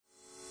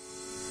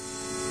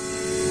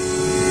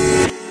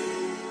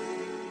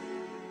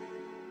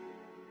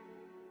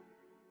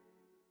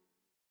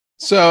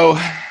So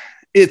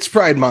it's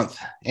Pride Month,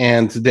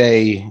 and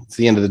today it's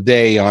the end of the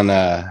day on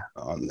the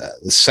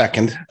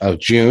 2nd of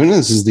June.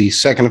 This is the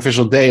second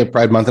official day of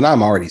Pride Month, and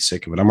I'm already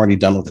sick of it. I'm already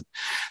done with it.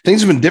 Things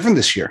have been different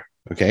this year.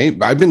 Okay,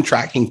 I've been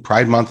tracking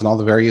Pride Month and all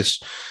the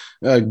various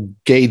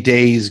gay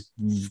days,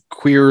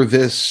 queer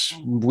this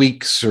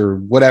weeks or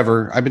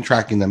whatever. I've been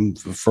tracking them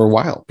for a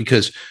while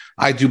because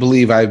I do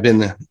believe I've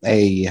been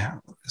a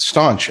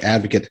staunch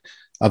advocate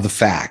of the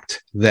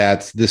fact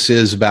that this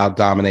is about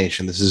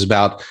domination. This is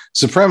about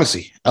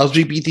supremacy.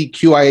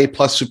 LGBTQIA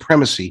plus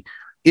supremacy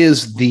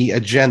is the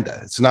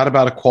agenda. It's not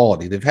about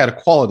equality. They've had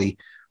equality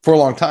for a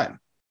long time.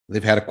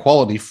 They've had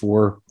equality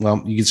for,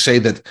 well, you could say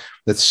that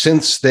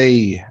since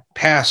they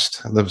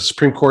passed, the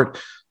Supreme Court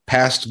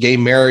passed gay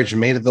marriage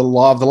and made it the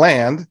law of the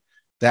land,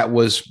 that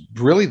was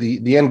really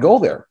the end goal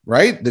there,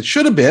 right? That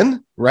should have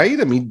been,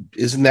 right? I mean,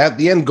 isn't that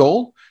the end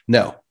goal?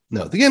 No.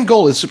 The end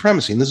goal is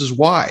supremacy. And this is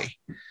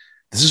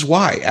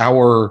why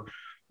our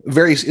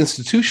various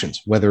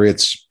institutions, whether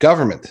it's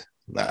government,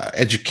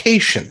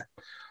 education,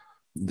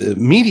 the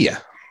media,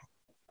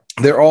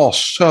 they're all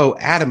so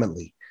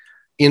adamantly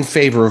in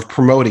favor of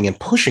promoting and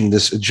pushing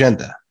this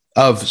agenda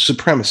of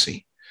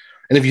supremacy.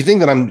 And if you think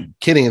that I'm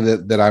kidding,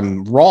 that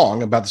I'm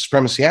wrong about the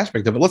supremacy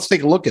aspect of it, let's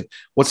take a look at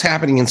what's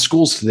happening in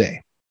schools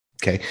today.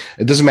 Okay.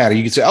 It doesn't matter.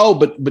 You can say, oh,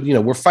 but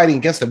we're fighting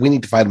against it. We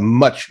need to fight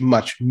much,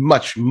 much,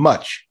 much,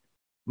 much,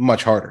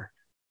 much harder.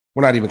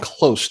 We're not even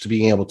close to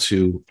being able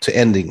to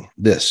ending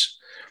this.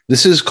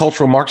 This is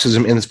cultural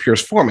Marxism in its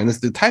purest form. And it's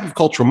the type of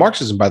cultural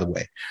Marxism, by the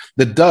way,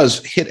 that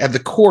does hit at the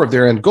core of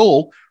their end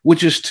goal,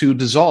 which is to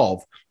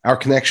dissolve our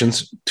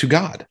connections to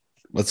God.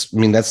 That's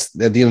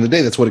at the end of the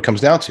day, that's what it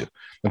comes down to.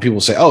 And people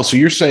say, oh, so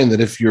you're saying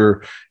that if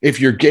you're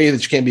gay,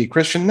 that you can't be a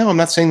Christian? No, I'm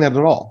not saying that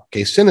at all.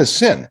 Okay, sin is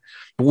sin.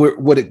 But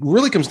what it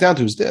really comes down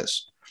to is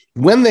this.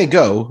 When they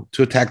go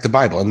to attack the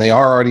Bible, and they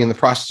are already in the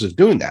process of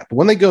doing that, but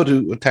when they go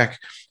to attack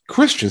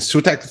Christians, to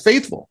attack the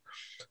faithful,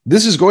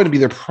 this is going to be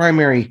their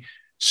primary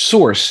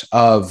source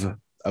of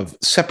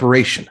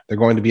separation. They're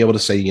going to be able to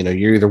say,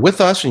 you're either with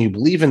us and you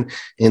believe in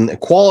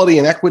equality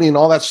and equity and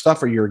all that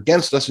stuff, or you're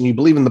against us and you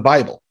believe in the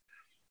Bible.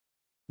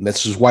 And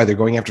this is why they're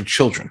going after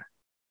children,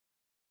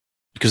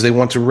 because they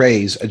want to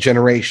raise a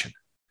generation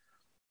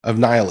of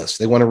nihilists.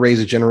 They want to raise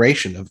a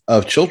generation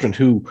of children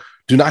who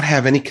do not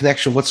have any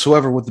connection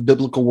whatsoever with the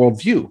biblical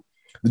worldview,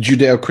 the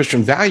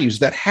Judeo-Christian values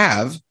that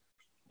have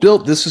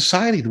built this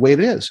society the way it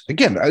is.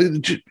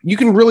 Again, you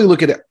can really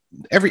look at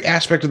every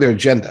aspect of their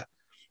agenda,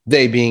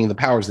 they being the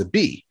powers that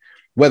be,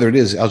 whether it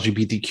is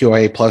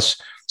LGBTQIA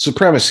plus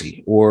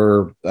supremacy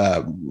or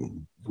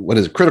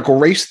critical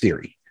race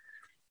theory,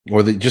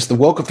 or just the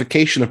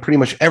wokeification of pretty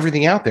much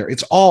everything out there.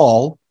 It's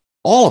all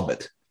of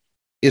it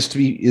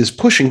is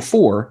pushing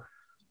for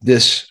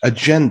this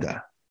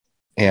agenda.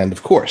 And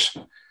of course,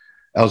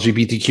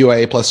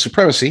 LGBTQIA plus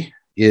supremacy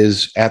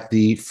is at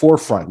the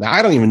forefront. Now,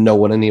 I don't even know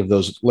what any of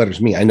those letters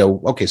mean. I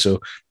know, okay, so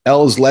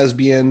L is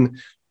lesbian,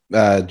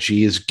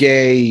 G is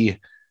gay,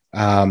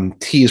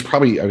 T is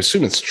probably, I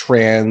assume it's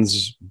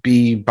trans,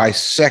 B,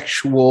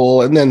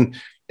 bisexual, and then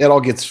it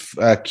all gets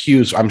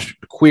Q, so I'm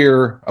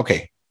queer.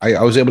 Okay,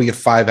 I was able to get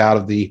 5 out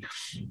of the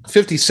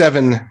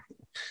 57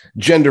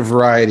 gender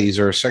varieties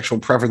or sexual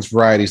preference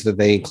varieties that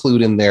they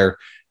include in their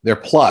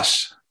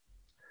plus.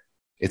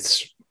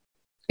 It's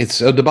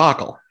a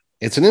debacle.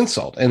 It's an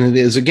insult. And it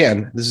is,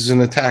 again, this is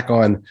an attack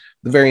on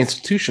the very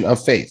institution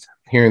of faith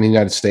here in the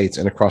United States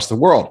and across the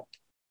world.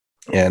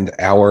 And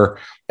our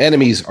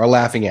enemies are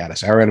laughing at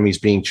us. Our enemies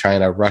being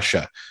China,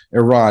 Russia,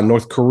 Iran,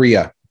 North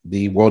Korea,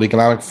 the World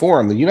Economic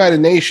Forum, the United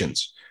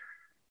Nations.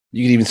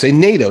 You could even say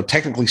NATO,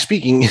 technically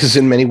speaking, is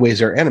in many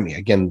ways our enemy.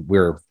 Again,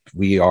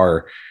 we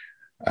are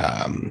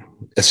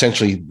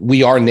essentially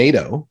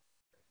NATO.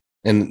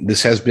 And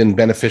this has been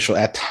beneficial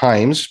at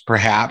times,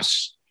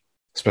 perhaps,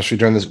 especially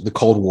during the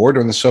Cold War,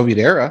 during the Soviet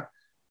era.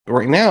 But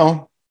right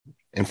now,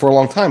 and for a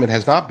long time, it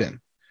has not been.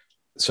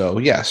 So,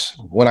 yes,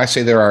 when I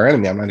say they're our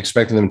enemy, I'm not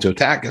expecting them to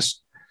attack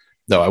us,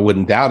 though I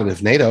wouldn't doubt it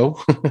if NATO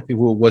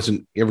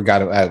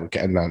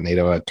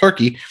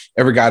Turkey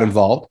ever got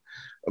involved.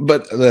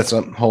 But that's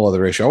a whole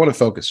other issue. I want to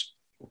focus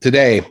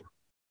today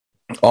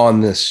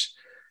on this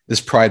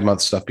Pride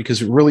Month stuff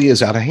because it really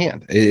is out of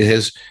hand.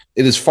 It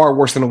is far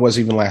worse than it was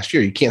even last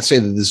year. You can't say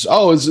that this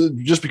is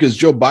just because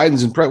Joe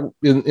Biden's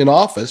in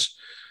office.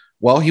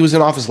 Well, he was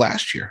in office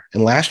last year.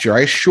 And last year, I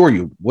assure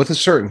you, with a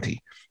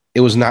certainty, it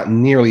was not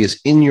nearly as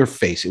in your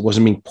face. It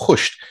wasn't being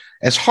pushed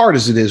as hard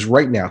as it is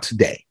right now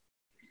today.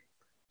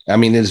 I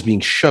mean, it is being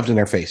shoved in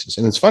their faces.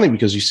 And it's funny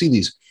because you see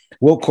these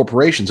woke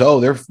corporations. Oh,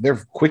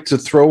 they're quick to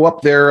throw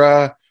up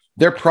their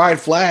pride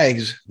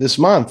flags this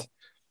month.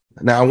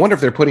 Now, I wonder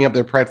if they're putting up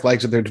their pride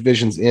flags of their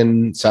divisions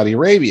in Saudi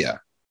Arabia.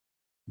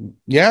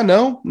 Yeah,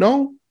 no.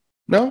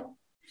 What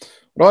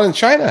about in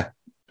China?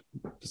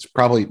 It's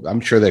probably, I'm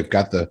sure they've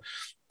got the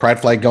pride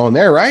flag going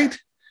there, right?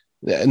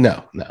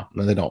 No,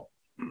 they don't.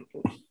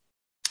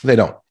 They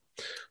don't.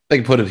 They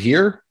can put it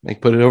here. They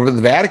can put it over to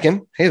the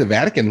Vatican. Hey, the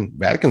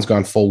Vatican's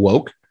gone full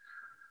woke.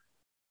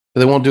 but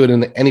they won't do it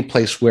in any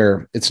place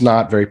where it's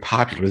not very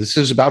popular. This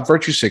is about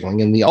virtue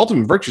signaling, and the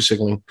ultimate virtue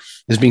signaling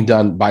is being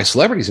done by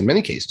celebrities in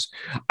many cases.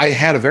 I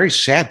had a very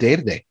sad day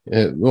today.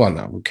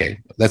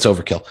 That's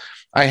overkill.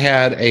 I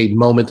had a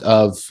moment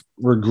of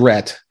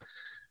regret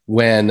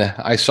when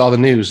I saw the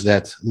news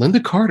that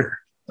Lynda Carter,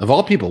 of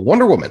all people,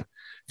 Wonder Woman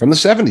from the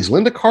 70s,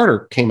 Lynda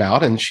Carter came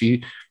out and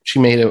she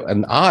made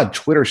an odd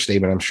Twitter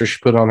statement. I'm sure she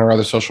put it on her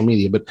other social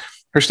media, but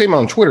her statement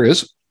on Twitter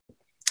is,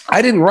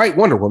 I didn't write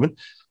Wonder Woman,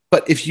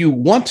 but if you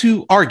want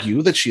to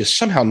argue that she is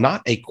somehow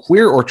not a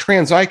queer or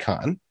trans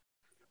icon,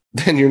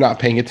 then you're not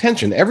paying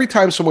attention. Every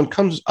time someone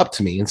comes up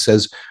to me and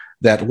says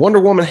that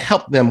Wonder Woman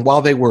helped them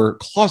while they were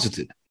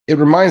closeted, it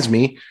reminds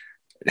me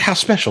how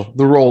special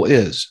the role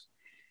is.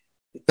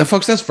 Now,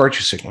 folks, that's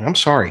virtue signaling. I'm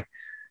sorry.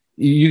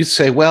 You could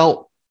say,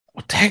 well,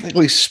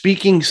 technically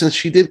speaking, since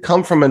she did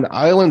come from an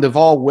island of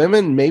all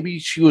women, maybe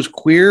she was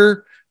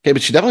queer. Okay,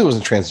 but she definitely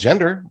wasn't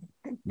transgender.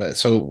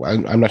 So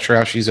I'm not sure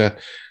how she's a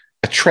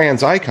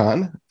trans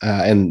icon,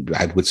 and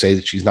I would say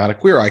that she's not a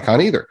queer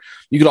icon either.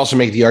 You could also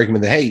make the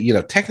argument that,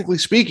 hey, technically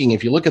speaking,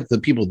 if you look at the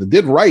people that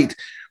did write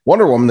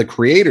Wonder Woman, the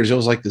creators, it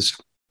was like this,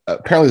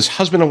 apparently this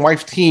husband and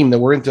wife team that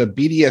were into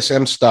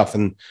BDSM stuff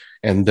and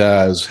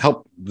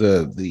helped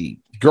the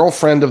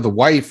girlfriend of the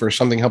wife or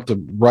something helped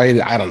to write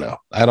it. I don't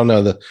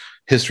know the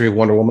history of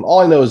Wonder Woman. All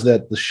I know is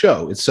that the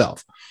show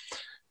itself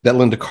that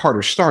Lynda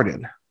Carter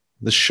started,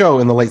 the show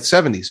in the late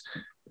 70s,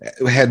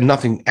 had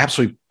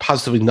absolutely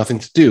positively nothing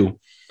to do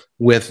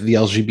with the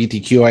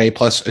LGBTQIA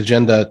plus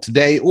agenda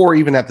today, or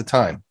even at the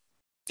time.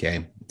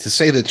 Okay. To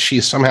say that she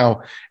is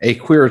somehow a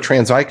queer or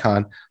trans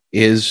icon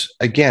is,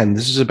 again,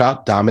 this is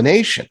about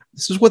domination.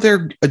 This is what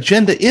their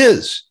agenda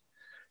is.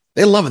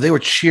 They love it. They were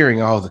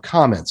cheering all the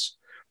comments.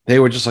 They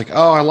were just like,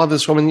 oh, I love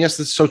this woman. Yes,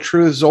 this is so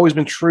true. This has always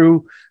been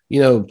true.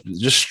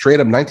 Just straight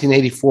up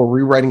 1984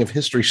 rewriting of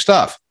history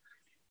stuff.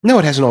 No,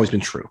 it hasn't always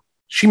been true.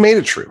 She made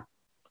it true.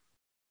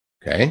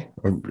 Okay.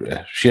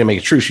 She didn't make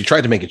it true. She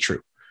tried to make it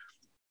true.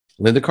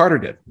 Lynda Carter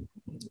did,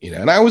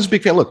 and I was a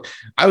big fan. Look,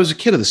 I was a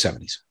kid of the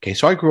 70s. Okay.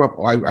 So I grew up,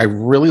 I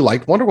really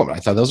liked Wonder Woman. I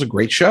thought that was a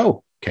great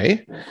show.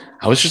 Okay.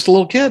 I was just a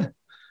little kid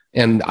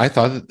and I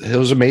thought it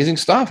was amazing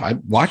stuff. I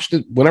watched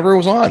it whenever it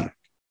was on.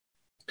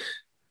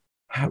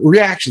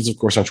 Reactions, of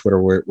course, on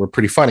Twitter were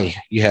pretty funny.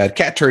 You had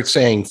Cat Turd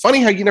saying,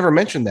 funny how you never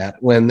mentioned that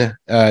when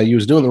you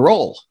was doing the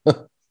role.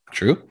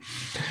 True.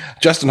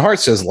 Justin Hart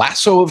says,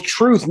 lasso of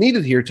truth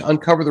needed here to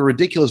uncover the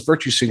ridiculous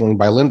virtue signaling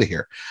by Lynda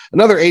here.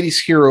 Another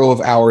 80s hero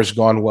of ours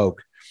gone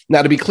woke.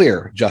 Now, to be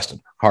clear,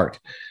 Justin Hart,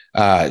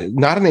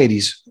 not an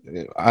 80s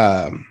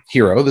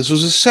hero. This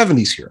was a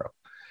 70s hero.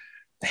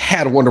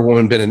 Had Wonder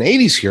Woman been an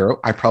 80s hero,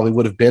 I probably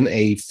would have been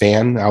a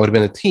fan. I would have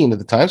been a teen at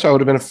the time, so I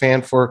would have been a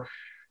fan for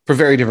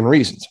very different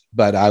reasons.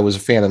 But I was a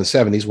fan in the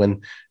 70s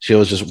when she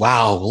was just,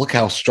 wow, look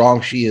how strong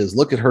she is.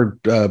 Look at her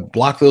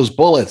block those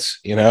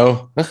bullets,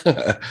 If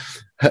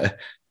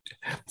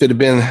it had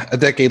been a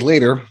decade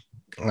later,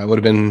 I would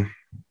have been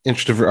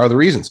interested for other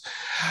reasons.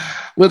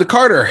 Lynda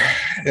Carter,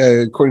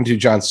 according to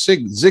John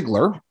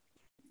Ziegler,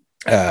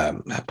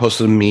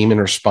 posted a meme in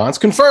response,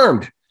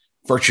 confirmed,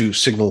 virtue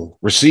signal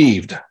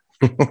received.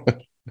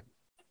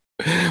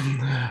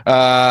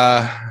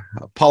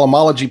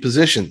 Polymology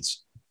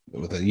positions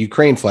with a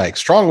Ukraine flag.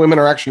 Strong women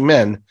are actually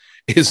men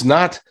is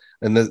not,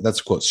 and that's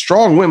a quote,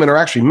 strong women are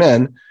actually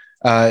men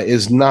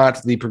is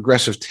not the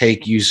progressive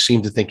take you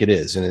seem to think it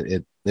is.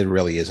 And it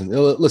really isn't.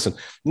 Listen,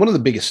 one of the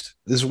biggest,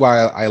 this is why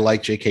I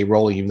like J.K.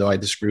 Rowling, even though I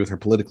disagree with her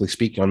politically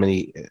speaking on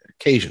many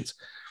occasions,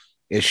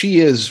 is she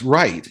is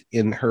right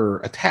in her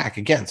attack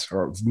against,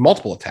 or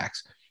multiple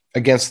attacks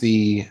against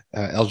the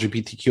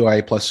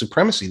LGBTQIA plus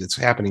supremacy that's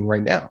happening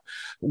right now.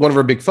 One of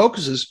her big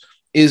focuses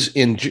is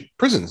in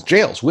prisons,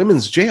 jails,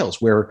 women's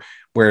jails, where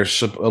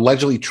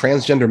allegedly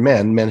transgender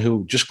men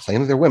who just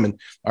claim that they're women,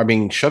 are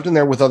being shoved in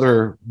there with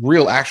other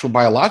real, actual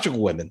biological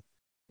women.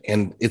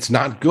 And it's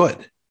not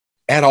good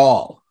at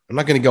all. I'm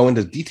not going to go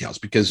into details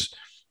because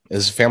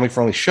it's a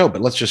family-friendly show,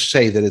 but let's just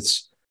say that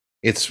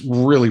it's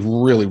really,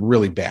 really,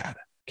 really bad.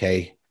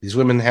 Okay. These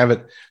women have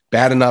it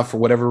bad enough for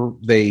whatever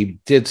they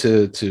did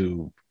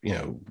to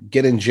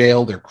get in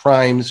jail, their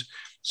crimes,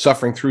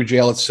 suffering through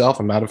jail itself.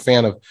 I'm not a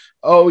fan of,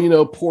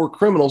 poor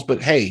criminals,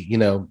 but hey,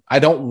 I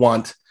don't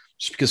want,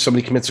 just because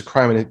somebody commits a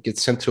crime and it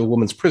gets sent to a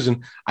woman's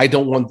prison, I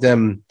don't want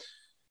them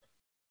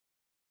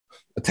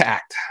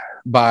attacked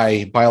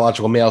by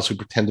biological males who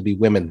pretend to be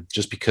women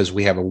just because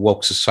we have a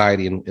woke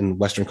society in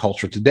Western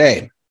culture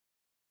today.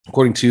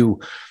 According to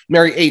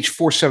Mary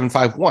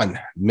H4751,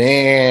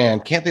 man,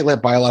 can't they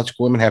let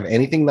biological women have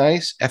anything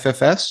nice?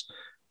 FFS,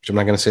 which I'm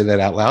not going to say that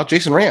out loud.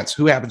 Jason Rantz,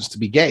 who happens to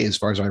be gay, as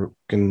far as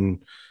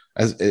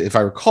if I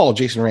recall,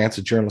 Jason Rantz,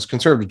 a journalist,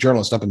 conservative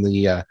journalist up in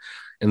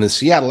the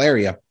Seattle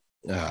area,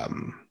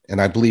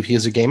 and I believe he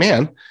is a gay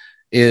man.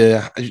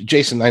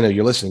 Jason, I know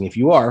you're listening. If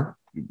you are,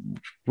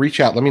 reach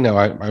out. Let me know.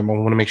 I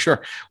want to make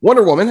sure.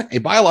 Wonder Woman, a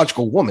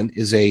biological woman,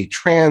 is a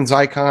trans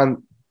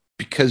icon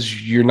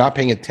because you're not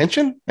paying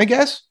attention, I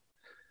guess,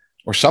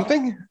 or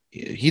something.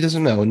 He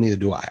doesn't know, and neither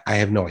do I. I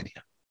have no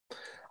idea.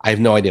 I have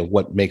no idea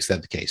what makes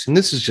that the case. And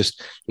this is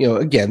just,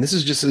 again, this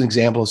is just an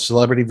example of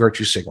celebrity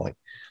virtue signaling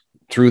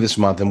through this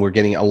month. And we're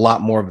getting a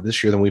lot more of it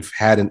this year than we've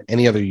had in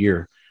any other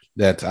year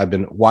that I've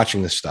been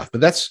watching this stuff.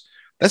 But that's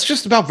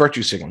just about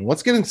virtue signaling.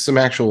 Let's get into some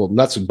actual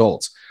nuts and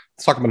bolts.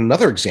 Let's talk about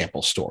another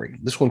example story.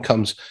 This one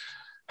comes,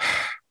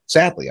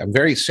 sadly, I'm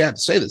very sad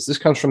to say this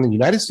comes from the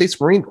United States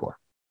Marine Corps,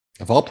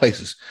 of all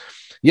places.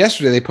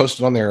 Yesterday, they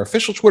posted on their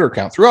official Twitter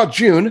account, throughout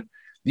June,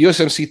 the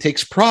USMC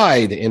takes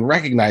pride in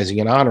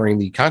recognizing and honoring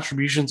the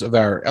contributions of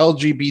our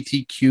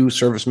LGBTQ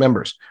service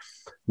members.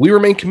 We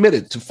remain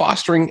committed to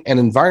fostering an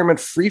environment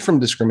free from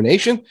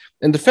discrimination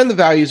and defend the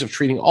values of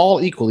treating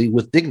all equally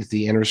with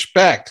dignity and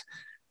respect.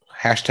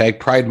 Hashtag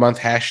Pride Month,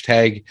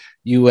 hashtag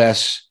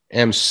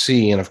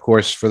USMC. And of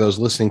course, for those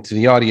listening to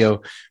the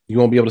audio, you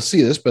won't be able to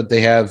see this, but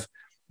they have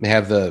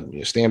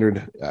the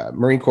standard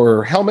Marine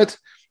Corps helmet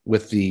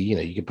with the,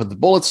 you can put the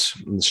bullets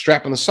and the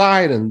strap on the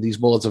side. And these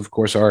bullets, of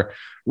course, are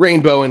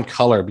rainbow in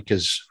color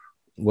because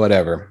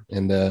whatever.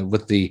 And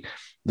with the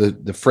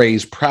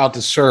phrase proud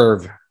to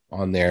serve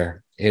on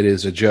there, it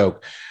is a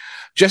joke.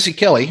 Jesse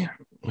Kelly,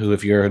 who,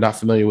 if you're not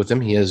familiar with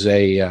him, he is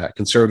a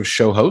conservative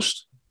show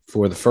host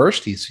for The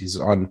First. He's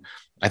on,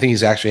 I think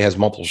he's actually has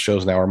multiple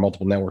shows now or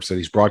multiple networks that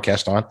he's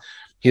broadcast on.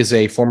 He is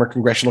a former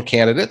congressional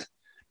candidate.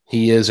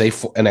 He is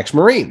an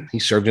ex-Marine. He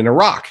served in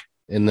Iraq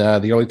in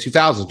the early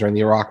 2000s during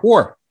the Iraq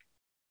War.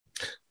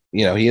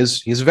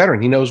 He's a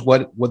veteran. He knows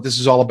what this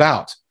is all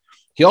about.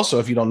 He also,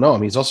 if you don't know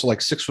him, he's also like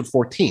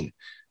 6'14".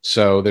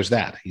 So there's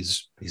that.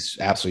 He's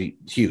absolutely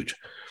huge.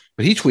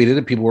 But he tweeted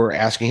and people were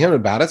asking him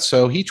about it.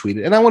 So he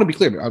tweeted, and I want to be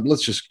clear.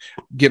 Let's just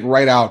get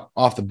right out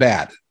off the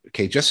bat.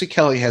 Okay. Jesse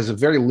Kelly has a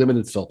very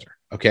limited filter.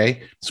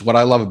 Okay. It's what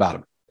I love about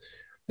him.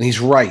 And he's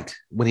right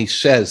when he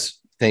says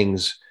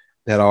things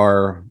that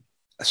are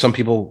some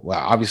people, well,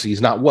 obviously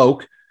he's not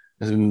woke.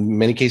 In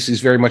many cases,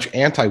 he's very much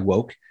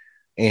anti-woke.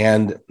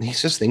 And he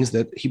says things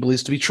that he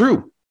believes to be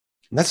true.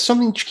 And that's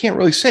something that you can't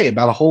really say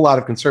about a whole lot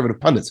of conservative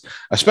pundits,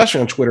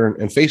 especially on Twitter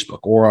and Facebook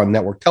or on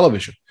network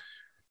television.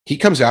 He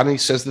comes out and he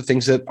says the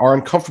things that are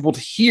uncomfortable to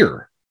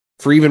hear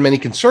for even many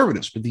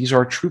conservatives, but these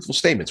are truthful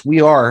statements. We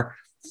are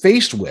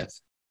faced with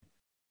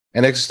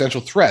an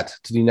existential threat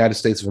to the United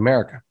States of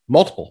America,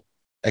 multiple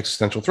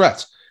existential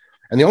threats.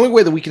 And the only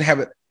way that we can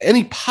have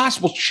any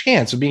possible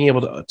chance of being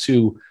able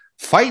to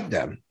fight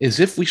them is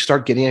if we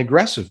start getting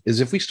aggressive,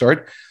 is if we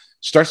start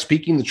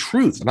speaking the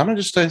truth. And I'm not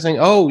just saying,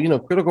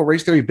 critical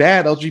race theory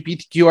bad,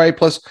 LGBTQIA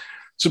plus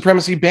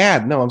supremacy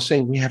bad. No, I'm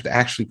saying we have to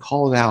actually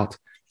call it out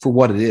for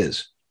what it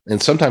is.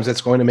 And sometimes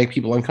that's going to make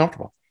people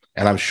uncomfortable.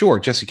 And I'm sure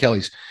Jesse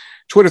Kelly's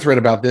Twitter thread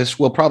about this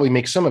will probably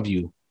make some of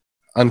you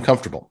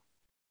uncomfortable.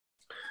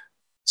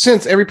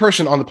 Since every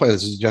person on the planet,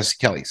 this is Jesse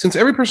Kelly, since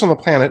every person on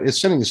the planet is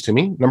sending this to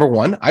me, number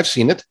one, I've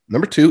seen it.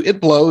 Number two, it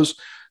blows.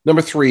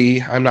 Number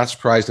three, I'm not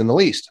surprised in the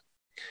least.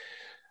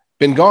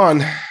 Been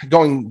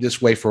going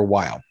this way for a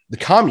while. The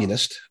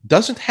communist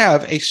doesn't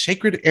have a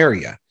sacred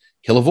area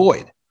he'll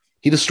avoid.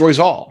 He destroys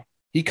all.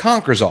 He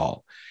conquers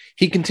all.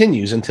 He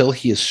continues until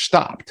he is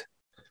stopped.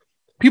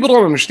 People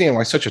don't understand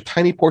why such a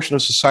tiny portion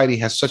of society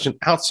has such an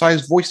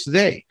outsized voice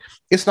today.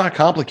 It's not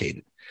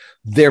complicated.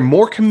 They're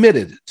more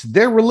committed to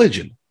their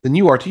religion than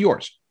you are to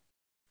yours.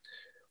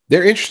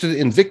 They're interested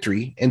in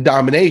victory and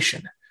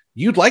domination.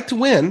 You'd like to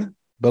win,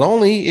 but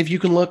only if you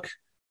can look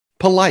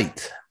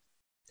polite.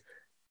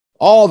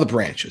 All the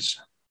branches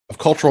of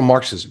cultural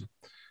Marxism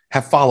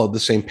have followed the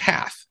same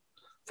path,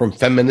 from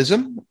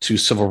feminism to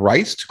civil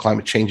rights to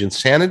climate change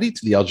insanity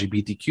to the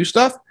LGBTQ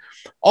stuff.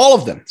 All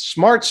of them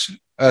starts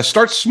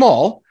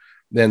small,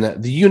 then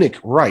the eunuch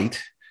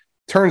right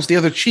turns the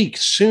other cheek.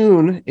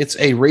 Soon it's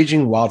a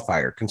raging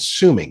wildfire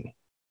consuming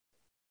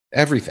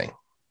everything.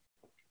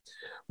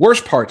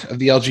 Worst part of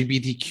the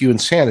LGBTQ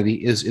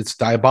insanity is its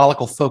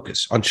diabolical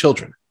focus on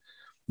children.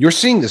 You're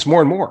seeing this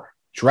more and more.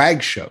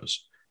 Drag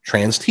shows,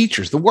 trans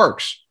teachers, the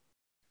works.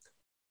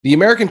 The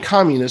American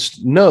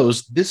communist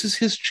knows this is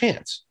his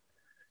chance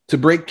to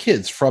break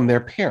kids from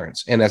their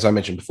parents. And as I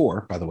mentioned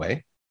before, by the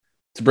way,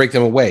 to break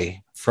them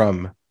away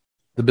from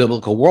the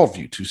biblical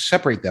worldview, to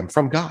separate them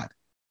from God.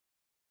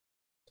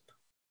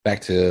 Back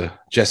to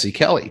Jesse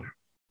Kelly.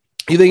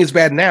 You think it's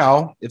bad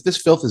now? If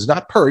this filth is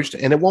not purged,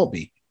 and it won't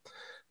be,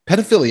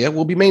 pedophilia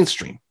will be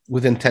mainstream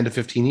within 10 to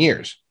 15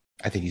 years.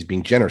 I think he's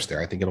being generous there.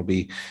 I think it'll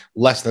be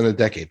less than a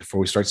decade before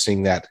we start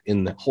seeing that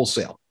in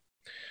wholesale.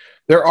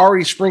 They're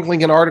already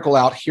sprinkling an article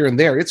out here and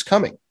there. It's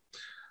coming.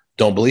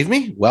 Don't believe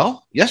me?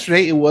 Well,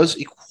 yesterday it was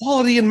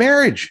equality in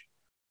marriage.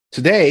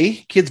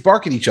 Today, kids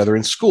bark at each other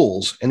in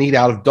schools and eat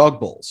out of dog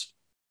bowls.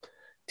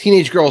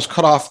 Teenage girls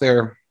cut off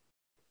their...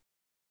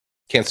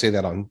 Can't say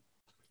that on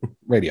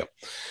radio.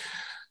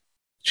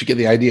 You get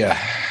the idea.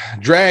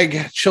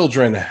 Drag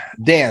children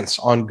dance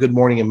on Good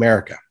Morning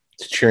America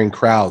to cheering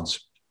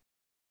crowds.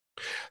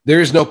 There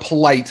is no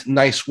polite,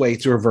 nice way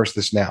to reverse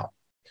this now.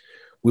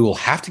 We will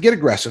have to get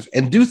aggressive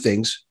and do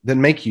things that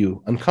make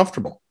you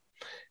uncomfortable.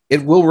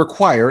 It will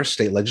require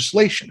state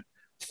legislation,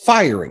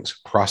 firings,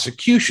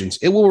 prosecutions.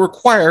 It will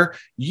require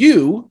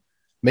you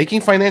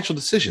making financial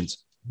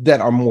decisions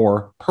that are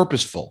more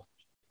purposeful.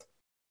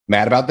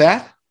 Mad about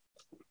that?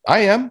 I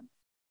am.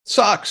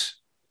 Sucks.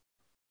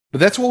 But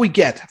that's what we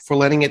get for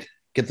letting it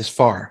get this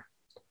far.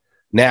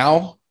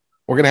 Now,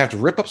 we're going to have to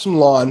rip up some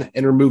lawn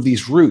and remove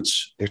these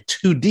roots. They're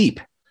too deep.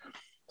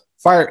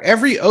 Fire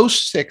every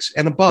 06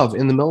 and above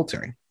in the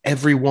military.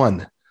 Every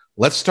one.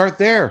 Let's start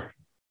there.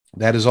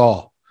 That is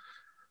all.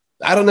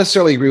 I don't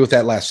necessarily agree with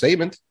that last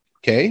statement.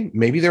 Okay,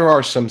 maybe there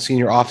are some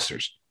senior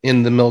officers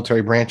in the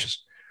military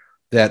branches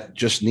that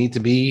just need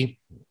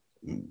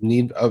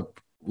a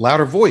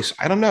louder voice.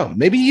 I don't know.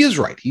 Maybe he is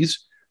right.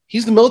 He's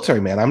the military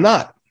man. I'm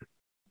not.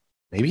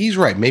 Maybe he's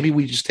right. Maybe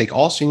we just take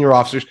all senior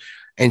officers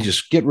and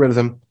just get rid of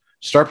them.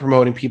 Start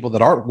promoting people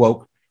that aren't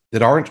woke,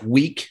 that aren't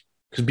weak,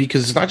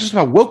 because it's not just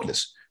about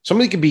wokeness.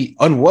 Somebody could be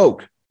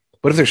unwoke,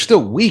 but if they're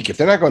still weak, if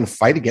they're not going to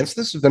fight against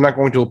this, if they're not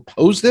going to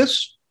oppose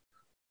this,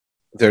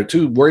 if they're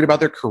too worried about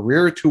their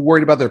career, too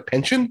worried about their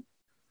pension,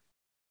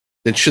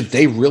 then should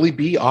they really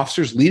be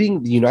officers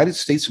leading the United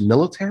States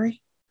military?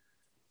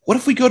 What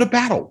if we go to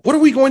battle? What are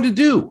we going to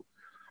do?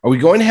 Are we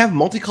going to have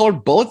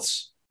multicolored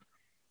bullets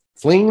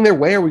flinging their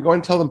way? Are we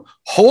going to tell them,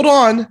 hold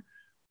on,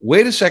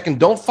 wait a second,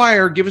 don't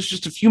fire, give us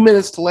just a few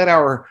minutes to let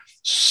our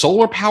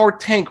solar-powered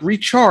tank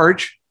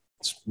recharge?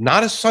 It's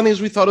not as sunny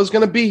as we thought it was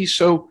going to be,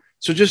 so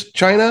just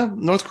China,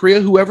 North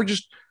Korea, whoever,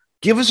 just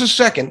give us a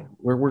second.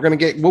 We're going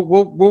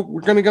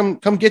to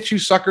come get you,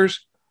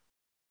 suckers.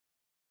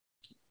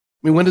 I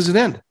mean, when does it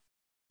end?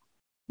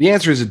 The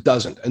answer is it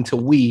doesn't until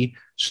we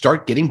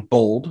start getting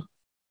bold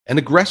and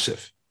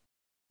aggressive.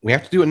 We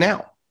have to do it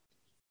now.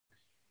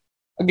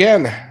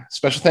 Again,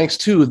 special thanks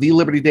to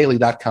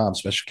thelibertydaily.com.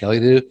 Special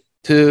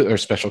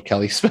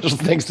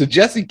thanks to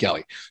Jesse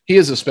Kelly. He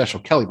is a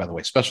special Kelly, by the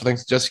way. Special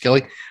thanks to Jesse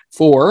Kelly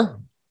for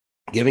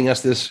giving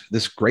us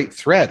this great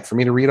thread for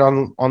me to read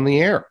on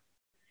the air.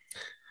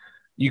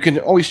 You can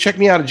always check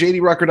me out at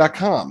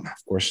jdrucker.com.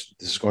 Of course,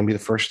 this is going to be the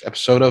first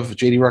episode of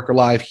JD Rucker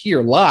Live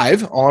here,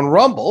 live on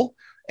Rumble.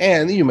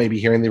 And you may be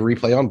hearing the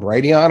replay on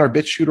Brighteon or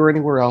BitChute or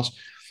anywhere else.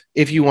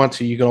 If you want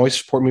to, you can always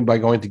support me by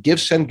going to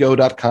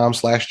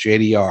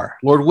givesendgo.com/JDR.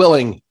 Lord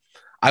willing,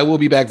 I will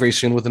be back very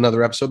soon with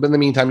another episode. But in the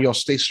meantime, you all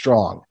stay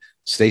strong,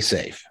 stay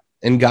safe,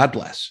 and God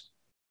bless.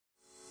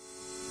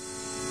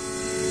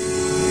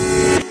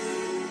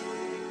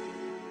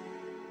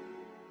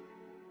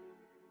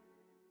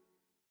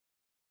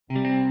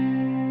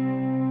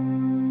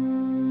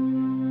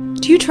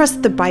 Do you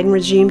trust the Biden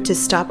regime to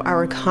stop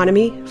our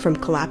economy from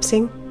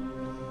collapsing?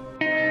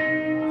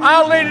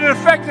 I'll lead an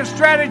effective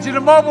strategy to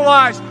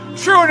mobilize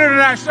true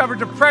international effort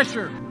to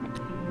pressure.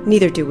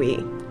 Neither do we,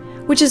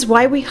 which is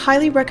why we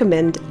highly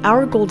recommend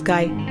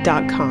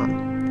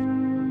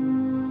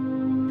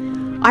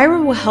OurGoldGuy.com.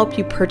 IRA will help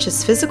you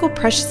purchase physical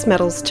precious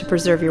metals to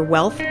preserve your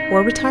wealth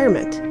or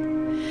retirement.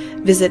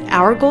 Visit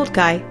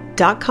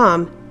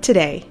OurGoldGuy.com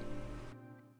today.